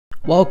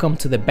Welcome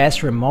to the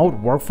best remote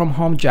work from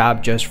home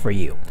job just for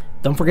you.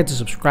 Don't forget to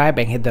subscribe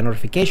and hit the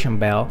notification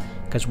bell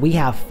because we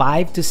have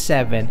 5 to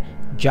 7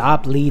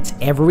 job leads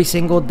every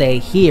single day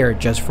here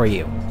just for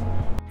you.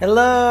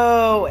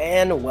 Hello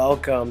and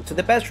welcome to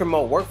the best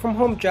remote work from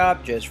home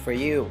job just for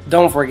you.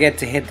 Don't forget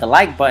to hit the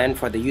like button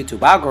for the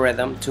YouTube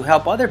algorithm to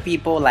help other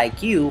people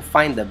like you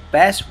find the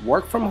best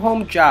work from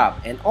home job,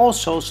 and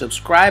also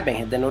subscribe and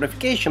hit the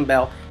notification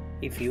bell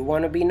if you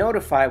want to be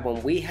notified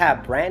when we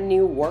have brand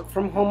new work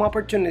from home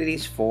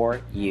opportunities for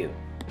you.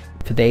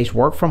 Today's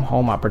work from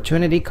home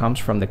opportunity comes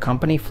from the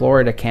company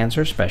Florida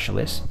Cancer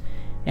Specialists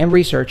and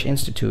Research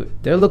Institute.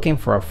 They're looking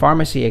for a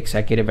pharmacy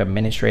executive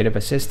administrative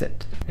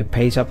assistant. It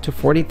pays up to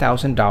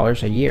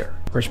 $40,000 a year.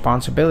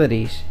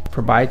 Responsibilities: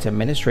 provides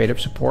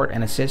administrative support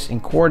and assists in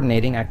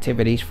coordinating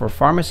activities for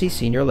pharmacy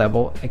senior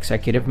level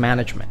executive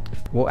management.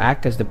 Will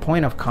act as the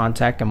point of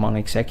contact among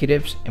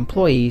executives,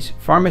 employees,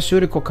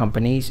 pharmaceutical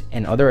companies,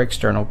 and other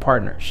external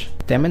partners.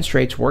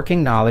 Demonstrates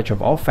working knowledge of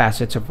all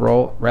facets of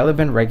role,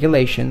 relevant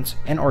regulations,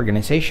 and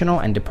organizational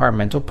and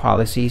departmental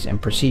policies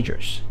and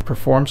procedures.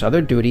 Performs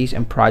other duties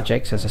and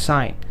projects as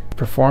assigned.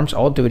 Performs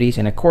all duties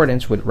in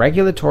accordance with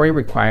regulatory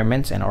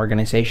requirements and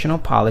organizational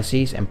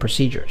policies and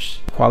procedures.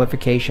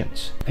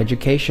 Qualifications: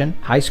 education,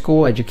 high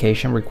school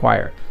education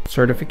required.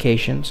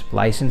 Certifications,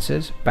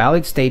 licenses,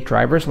 valid state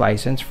driver's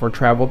license for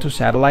travel to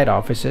satellite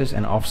offices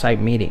and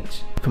off-site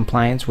meetings.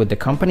 Compliance with the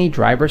company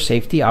driver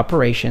safety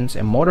operations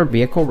and motor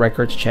vehicle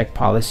records check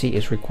policy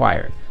is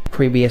required.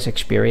 Previous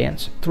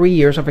experience: 3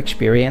 years of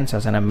experience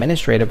as an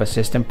administrative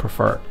assistant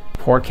preferred.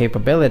 Core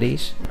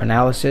capabilities: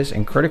 analysis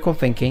and critical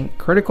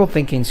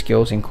thinking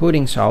skills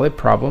including solid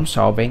problem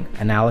solving,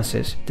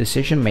 analysis,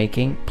 decision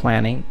making,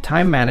 planning,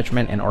 time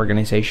management, and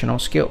organizational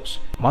skills.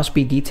 Must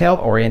be detail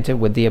oriented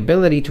with the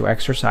ability to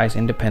exercise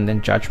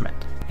independent judgment.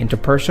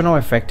 Interpersonal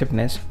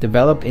effectiveness: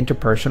 developed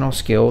interpersonal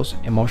skills,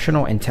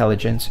 emotional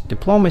intelligence,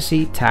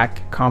 diplomacy,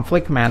 tact,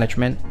 conflict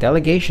management,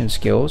 delegation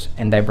skills,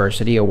 and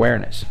diversity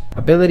awareness.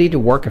 Ability to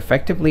work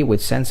effectively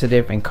with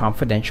sensitive and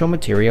confidential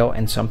material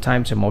and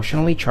sometimes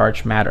emotionally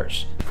charged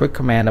matters. Quick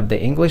command of the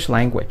English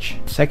language.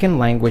 Second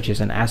language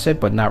is an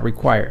asset but not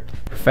required.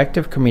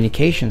 Effective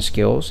communication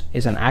skills: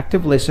 is an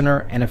active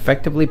listener and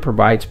effectively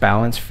provides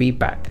balanced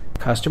feedback.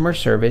 Customer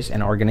service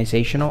and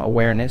organizational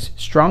awareness,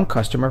 strong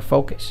customer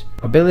focus.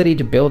 Ability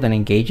to build an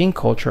engaging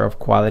culture of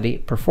quality,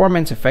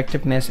 performance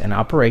effectiveness, and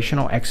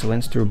operational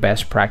excellence through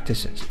best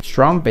practices.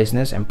 Strong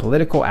business and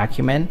political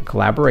acumen,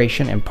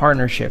 collaboration and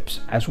partnerships,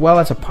 as well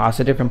as a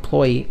positive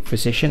employee,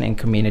 physician, and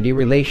community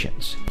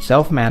relations.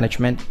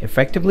 Self-management: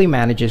 effectively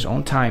manages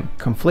own time,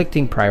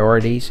 conflicting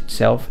priorities,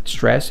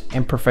 self-stress,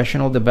 and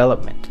professional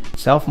development.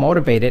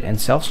 Self-motivated and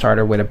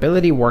self-starter with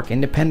ability to work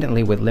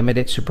independently with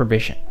limited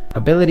supervision.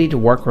 Ability to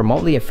work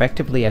remotely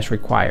effectively as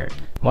required.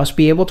 Must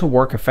be able to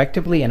work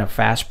effectively in a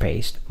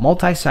fast-paced,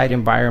 multi-site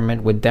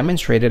environment with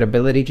demonstrated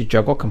ability to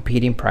juggle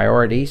competing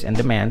priorities and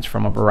demands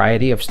from a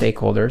variety of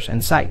stakeholders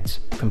and sites.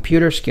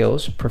 Computer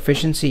skills: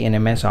 proficiency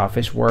in MS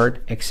Office,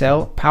 Word,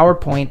 Excel,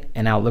 PowerPoint,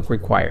 and Outlook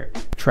required.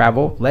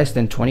 Travel less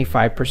than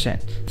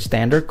 25%.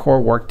 Standard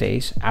core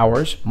workdays,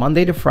 hours,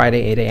 Monday to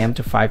Friday 8 a.m.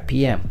 to 5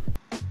 p.m.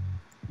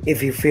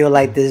 If you feel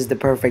like this is the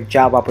perfect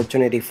job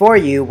opportunity for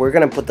you, we're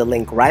going to put the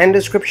link right in the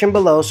description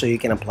below so you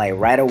can apply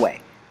right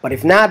away. But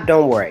if not,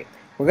 don't worry.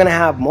 We're going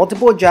to have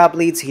multiple job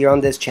leads here on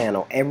this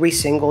channel every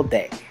single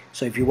day.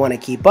 So if you want to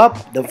keep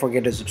up, don't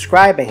forget to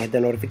subscribe and hit the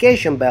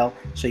notification bell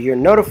so you're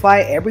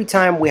notified every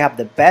time we have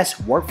the best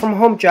work from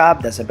home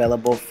job that's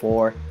available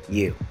for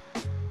you.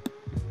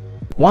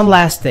 One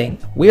last thing,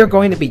 we are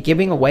going to be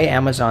giving away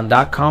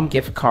Amazon.com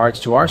gift cards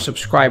to our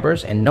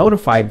subscribers and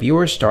notify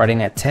viewers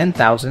starting at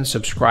 10,000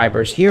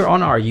 subscribers here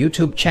on our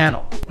YouTube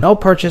channel. No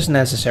purchase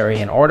necessary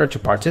in order to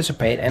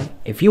participate, and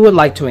if you would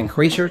like to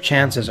increase your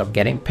chances of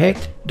getting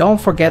picked, don't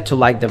forget to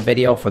like the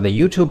video for the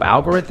YouTube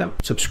algorithm,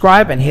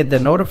 subscribe and hit the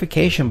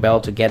notification bell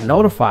to get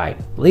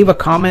notified. Leave a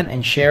comment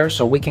and share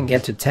so we can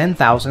get to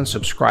 10,000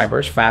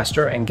 subscribers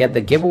faster and get the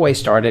giveaway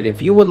started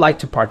if you would like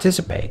to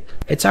participate.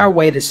 It's our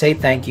way to say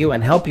thank you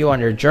and help you on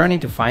your journey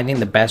to finding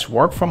the best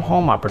work from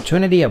home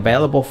opportunity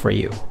available for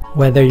you.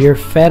 Whether you're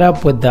fed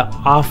up with the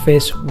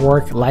office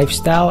work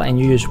lifestyle and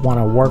you just want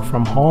to work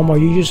from home, or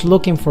you're just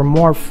looking for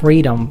more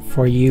freedom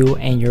for you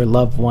and your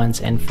loved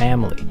ones and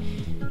family,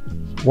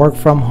 work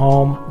from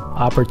home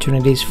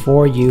opportunities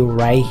for you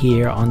right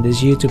here on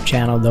this YouTube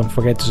channel. Don't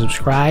forget to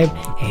subscribe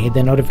and hit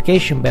the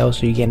notification bell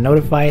so you get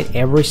notified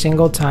every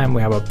single time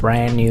we have a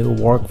brand new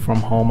work from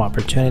home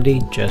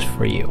opportunity just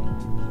for you.